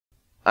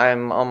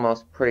I'm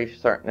almost pretty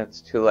certain it's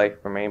too late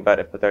for me, but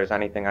if there's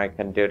anything I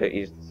can do to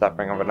ease the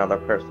suffering of another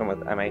person with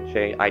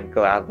MHE, I'd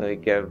gladly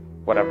give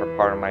whatever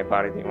part of my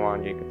body that you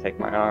want. You could take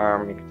my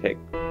arm, you could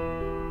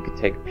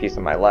take a piece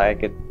of my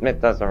leg.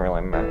 It doesn't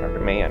really matter to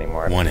me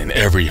anymore. 1 in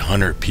every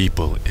 100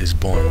 people is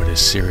born with a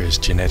serious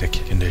genetic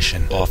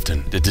condition.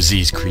 Often, the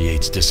disease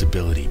creates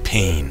disability,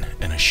 pain,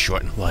 and a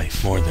shortened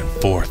life. More than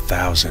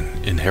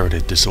 4,000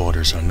 inherited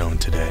disorders are known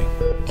today.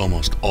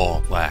 Almost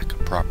all lack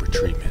proper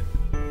treatment.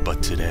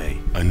 But today,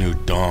 a new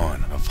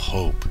dawn of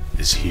hope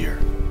is here.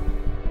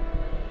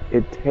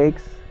 It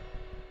takes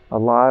a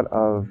lot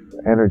of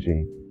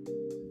energy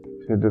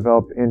to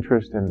develop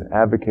interest and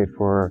advocate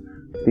for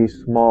these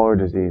smaller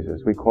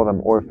diseases. We call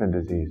them orphan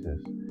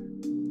diseases.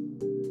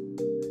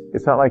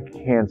 It's not like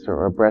cancer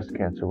or breast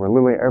cancer, where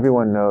literally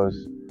everyone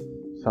knows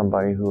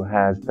somebody who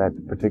has that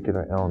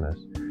particular illness.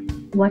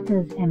 What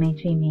does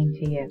MHE mean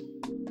to you?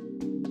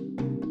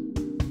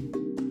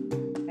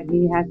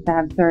 He has to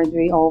have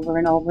surgery over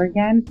and over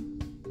again,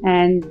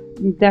 and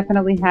you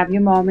definitely have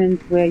your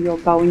moments where you'll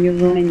go in your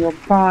room and you'll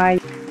cry.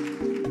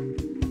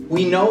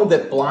 We know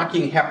that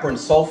blocking heparin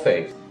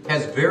sulfate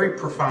has very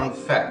profound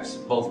effects,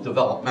 both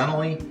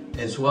developmentally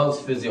as well as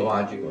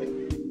physiologically.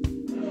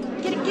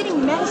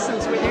 Getting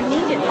medicines where they're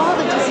needed, all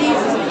the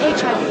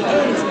diseases, HIV,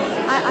 AIDS,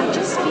 I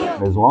just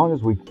feel... As long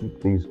as we keep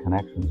these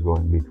connections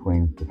going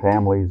between the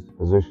families,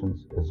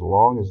 physicians, as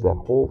long as that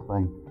whole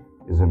thing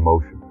is in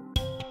motion.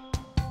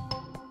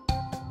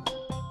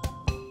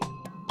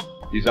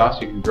 These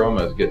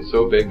osteochondromas get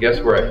so big,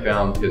 guess where I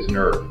found his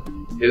nerve?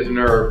 His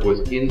nerve was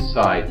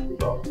inside the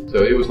bone.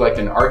 So it was like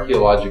an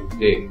archaeologic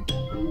dig,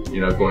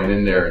 going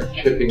in there and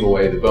chipping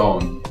away the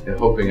bone and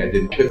hoping I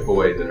didn't chip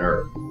away the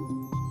nerve.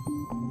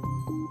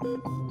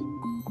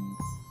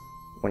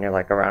 When you're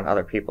around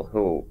other people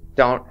who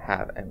don't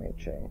have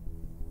MHA,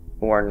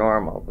 who are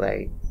normal,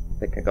 they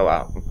can go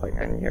out and play,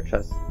 and you're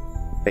just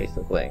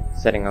basically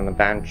sitting on the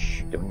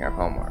bench doing your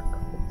homework.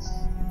 It's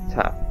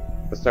tough.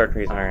 The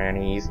surgeries aren't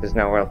any easy. There's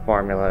no real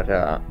formula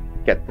to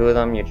get through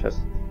them. You just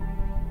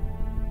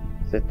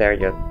sit there,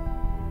 you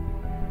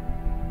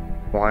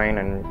whine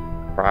and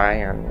cry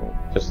and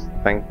just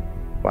think,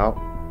 well,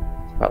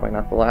 it's probably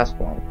not the last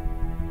one.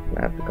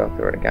 I have to go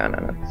through it again,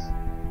 and it's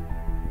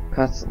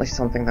constantly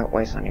something that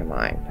weighs on your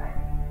mind.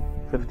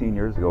 15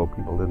 years ago,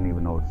 people didn't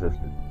even know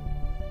existed.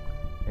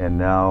 And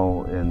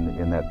now,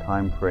 in that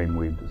time frame,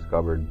 we've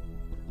discovered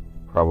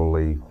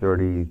probably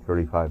 30,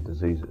 35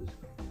 diseases.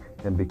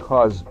 And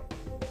because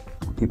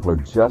people are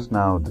just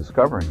now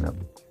discovering them,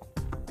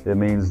 it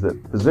means that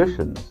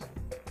physicians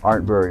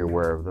aren't very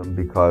aware of them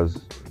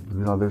because,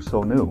 they're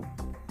so new.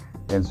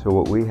 And so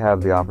what we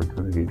have the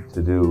opportunity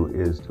to do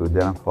is to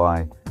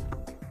identify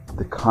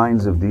the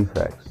kinds of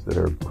defects that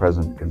are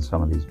present in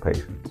some of these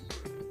patients.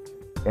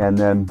 And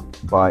then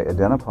by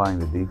identifying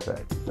the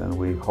defects, then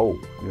we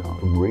hope,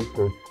 from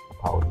research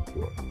power to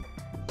cure.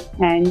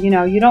 And,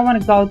 you don't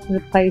want to go to the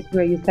place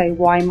where you say,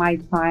 why my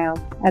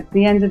child? At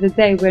the end of the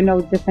day, we're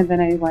no different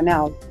than anyone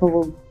else who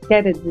will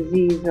get a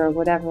disease or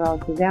whatever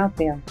else is out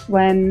there.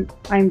 When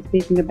I'm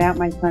speaking about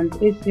my son's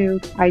issue,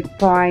 I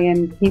try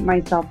and keep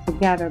myself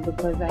together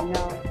because I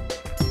know.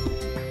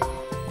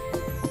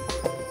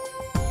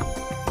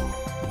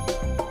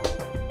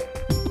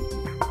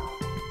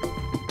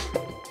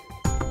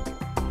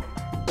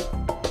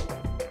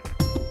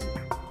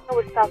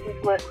 We're starting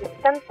to work with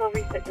stem cell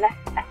research less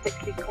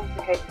ethically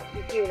complicated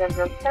than human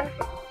embryonic stem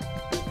cells.